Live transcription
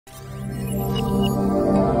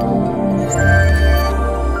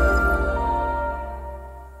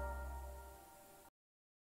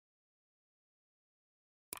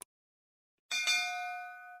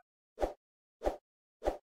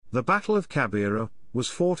The Battle of Cabira was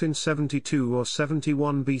fought in 72 or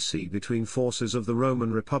 71 BC between forces of the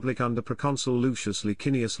Roman Republic under proconsul Lucius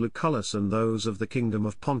Licinius Lucullus and those of the Kingdom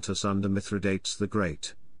of Pontus under Mithridates the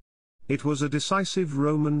Great. It was a decisive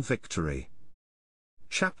Roman victory.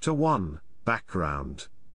 Chapter 1, Background.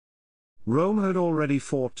 Rome had already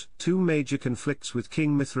fought two major conflicts with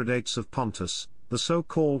King Mithridates of Pontus, the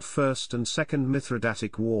so-called First and Second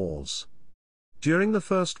Mithridatic Wars. During the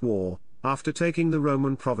First War, after taking the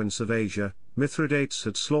Roman province of Asia, Mithridates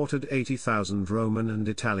had slaughtered 80,000 Roman and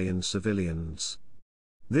Italian civilians.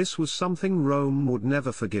 This was something Rome would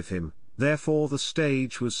never forgive him, therefore the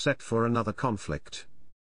stage was set for another conflict.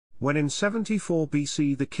 When in 74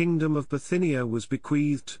 BC the kingdom of Bithynia was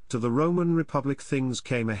bequeathed to the Roman Republic, things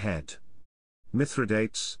came ahead.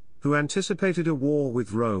 Mithridates, who anticipated a war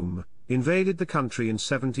with Rome, invaded the country in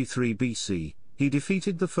 73 BC. He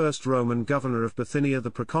defeated the first Roman governor of Bithynia, the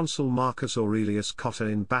proconsul Marcus Aurelius Cotta,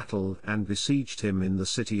 in battle and besieged him in the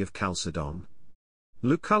city of Chalcedon.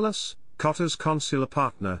 Lucullus, Cotta's consular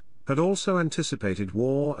partner, had also anticipated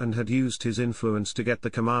war and had used his influence to get the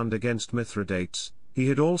command against Mithridates. He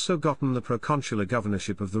had also gotten the proconsular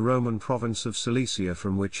governorship of the Roman province of Cilicia,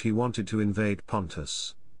 from which he wanted to invade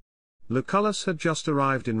Pontus. Lucullus had just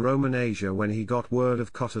arrived in Roman Asia when he got word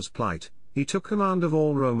of Cotta's plight. He took command of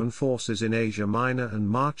all Roman forces in Asia Minor and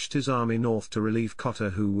marched his army north to relieve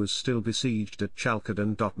Cotta, who was still besieged at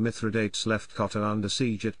Chalcedon. Mithridates left Cotta under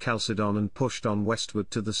siege at Chalcedon and pushed on westward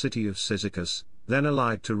to the city of Cyzicus, then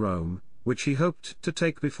allied to Rome, which he hoped to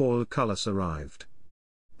take before Lucullus arrived.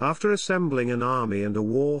 After assembling an army and a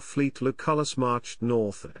war fleet, Lucullus marched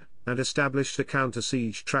north and established a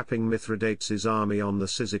counter-siege, trapping Mithridates' army on the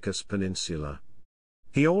Cyzicus peninsula.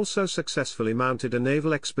 He also successfully mounted a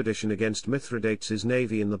naval expedition against Mithridates'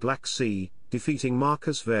 navy in the Black Sea, defeating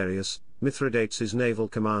Marcus Varius, Mithridates' naval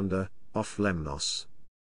commander, off Lemnos.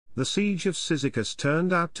 The siege of Cyzicus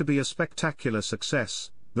turned out to be a spectacular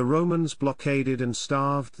success. The Romans blockaded and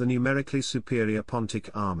starved the numerically superior Pontic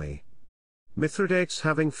army. Mithridates,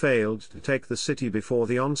 having failed to take the city before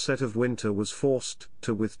the onset of winter, was forced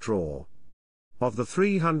to withdraw. Of the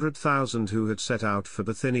 300,000 who had set out for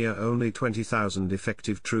Bithynia, only 20,000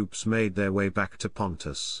 effective troops made their way back to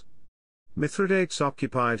Pontus. Mithridates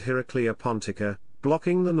occupied Heraclea Pontica,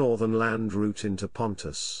 blocking the northern land route into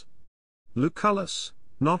Pontus. Lucullus,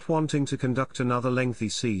 not wanting to conduct another lengthy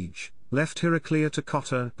siege, left Heraclea to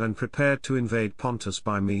Cotta and prepared to invade Pontus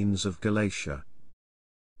by means of Galatia.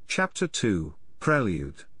 Chapter 2,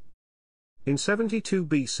 Prelude. In 72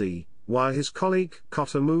 BC, while his colleague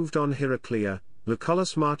Cotta moved on Heraclea,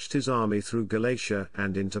 Lucullus marched his army through Galatia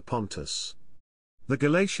and into Pontus. The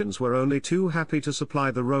Galatians were only too happy to supply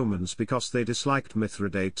the Romans because they disliked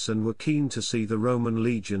Mithridates and were keen to see the Roman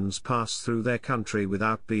legions pass through their country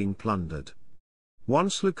without being plundered.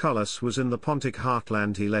 Once Lucullus was in the Pontic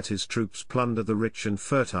heartland, he let his troops plunder the rich and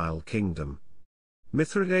fertile kingdom.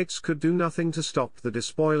 Mithridates could do nothing to stop the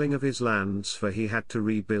despoiling of his lands, for he had to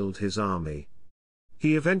rebuild his army.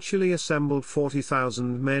 He eventually assembled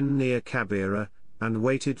 40,000 men near Cabira, and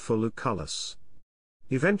waited for Lucullus.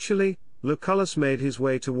 Eventually, Lucullus made his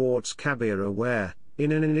way towards Cabira where,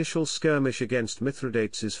 in an initial skirmish against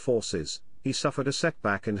Mithridates' forces, he suffered a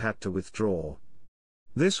setback and had to withdraw.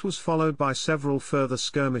 This was followed by several further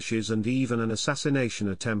skirmishes and even an assassination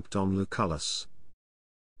attempt on Lucullus.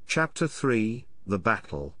 Chapter 3, The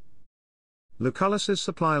Battle. Lucullus's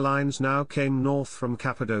supply lines now came north from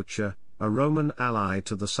Cappadocia, a Roman ally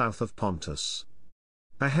to the south of Pontus.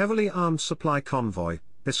 A heavily armed supply convoy,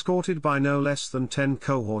 escorted by no less than 10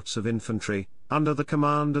 cohorts of infantry, under the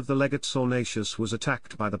command of the legate Saurnacius, was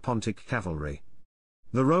attacked by the Pontic cavalry.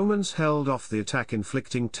 The Romans held off the attack,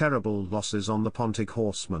 inflicting terrible losses on the Pontic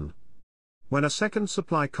horsemen. When a second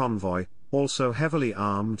supply convoy, also heavily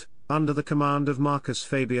armed, under the command of Marcus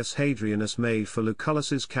Fabius Hadrianus, made for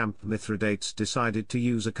Lucullus's camp, Mithridates decided to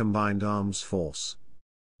use a combined arms force.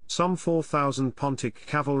 Some 4,000 Pontic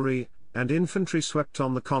cavalry and infantry swept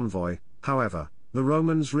on the convoy. However, the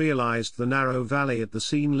Romans realized the narrow valley at the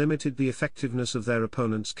scene limited the effectiveness of their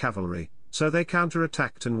opponent's cavalry, so they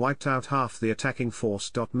counterattacked and wiped out half the attacking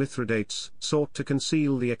force. Mithridates sought to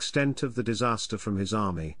conceal the extent of the disaster from his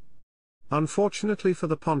army. Unfortunately for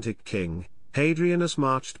the Pontic king, Hadrianus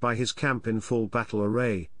marched by his camp in full battle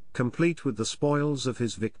array, complete with the spoils of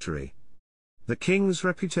his victory. The king's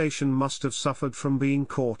reputation must have suffered from being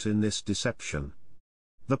caught in this deception.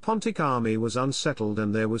 The Pontic army was unsettled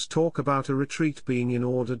and there was talk about a retreat being in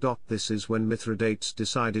order. This is when Mithridates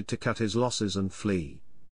decided to cut his losses and flee.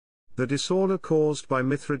 The disorder caused by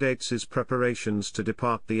Mithridates' preparations to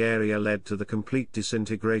depart the area led to the complete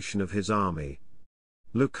disintegration of his army.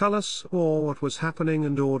 Lucullus saw what was happening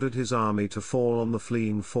and ordered his army to fall on the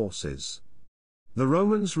fleeing forces. The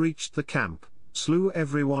Romans reached the camp, slew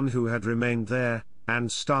everyone who had remained there,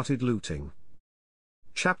 and started looting.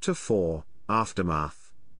 Chapter 4,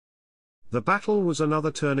 Aftermath. The battle was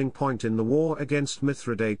another turning point in the war against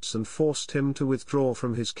Mithridates and forced him to withdraw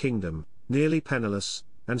from his kingdom, nearly penniless,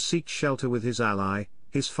 and seek shelter with his ally,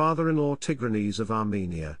 his father-in-law Tigranes of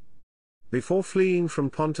Armenia. Before fleeing from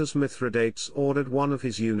Pontus, Mithridates ordered one of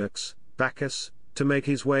his eunuchs, Bacchus, to make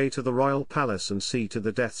his way to the royal palace and see to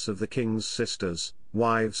the deaths of the king's sisters,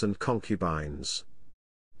 wives and concubines.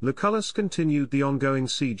 Lucullus continued the ongoing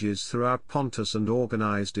sieges throughout Pontus and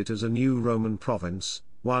organized it as a new Roman province,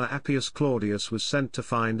 while Appius Claudius was sent to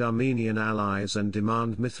find Armenian allies and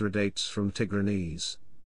demand Mithridates from Tigranes.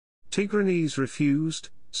 Tigranes refused,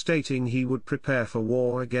 stating he would prepare for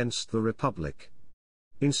war against the Republic.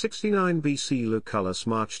 In 69 BC, Lucullus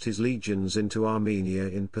marched his legions into Armenia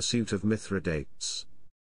in pursuit of Mithridates.